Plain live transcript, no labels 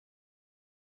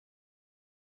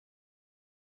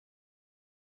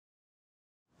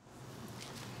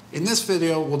In this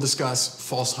video, we'll discuss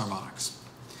false harmonics.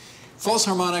 False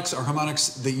harmonics are harmonics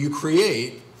that you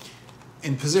create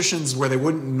in positions where they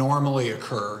wouldn't normally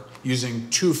occur using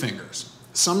two fingers.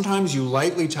 Sometimes you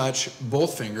lightly touch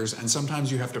both fingers, and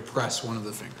sometimes you have to press one of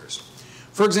the fingers.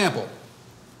 For example,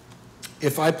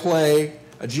 if I play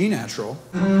a G natural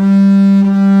with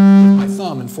my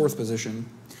thumb in fourth position,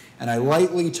 and I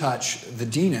lightly touch the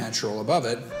D natural above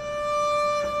it,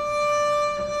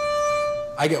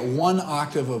 I get one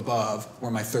octave above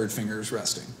where my third finger is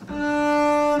resting.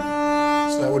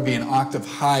 So that would be an octave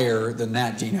higher than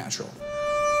that D natural.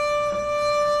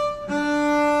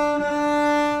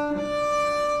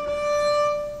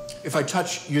 If I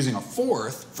touch using a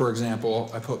fourth, for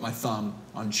example, I put my thumb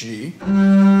on G,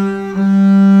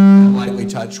 and lightly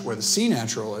touch where the C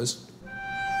natural is,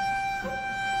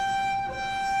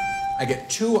 I get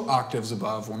two octaves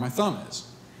above where my thumb is.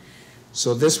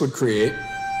 So this would create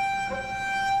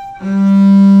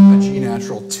a G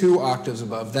natural two octaves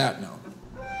above that note.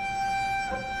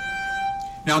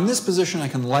 Now in this position I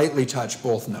can lightly touch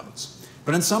both notes,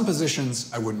 but in some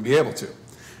positions I wouldn't be able to.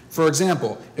 For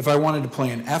example, if I wanted to play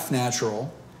an F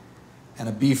natural and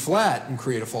a B flat and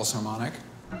create a false harmonic,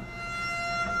 to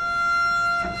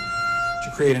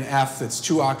create an F that's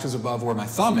two octaves above where my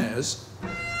thumb is,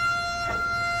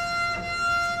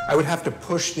 I would have to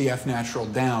push the F natural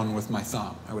down with my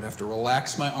thumb. I would have to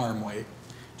relax my arm weight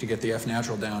to get the F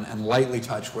natural down and lightly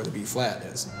touch where the B flat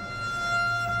is.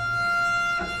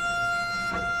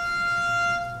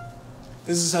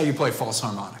 This is how you play false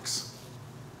harmonics.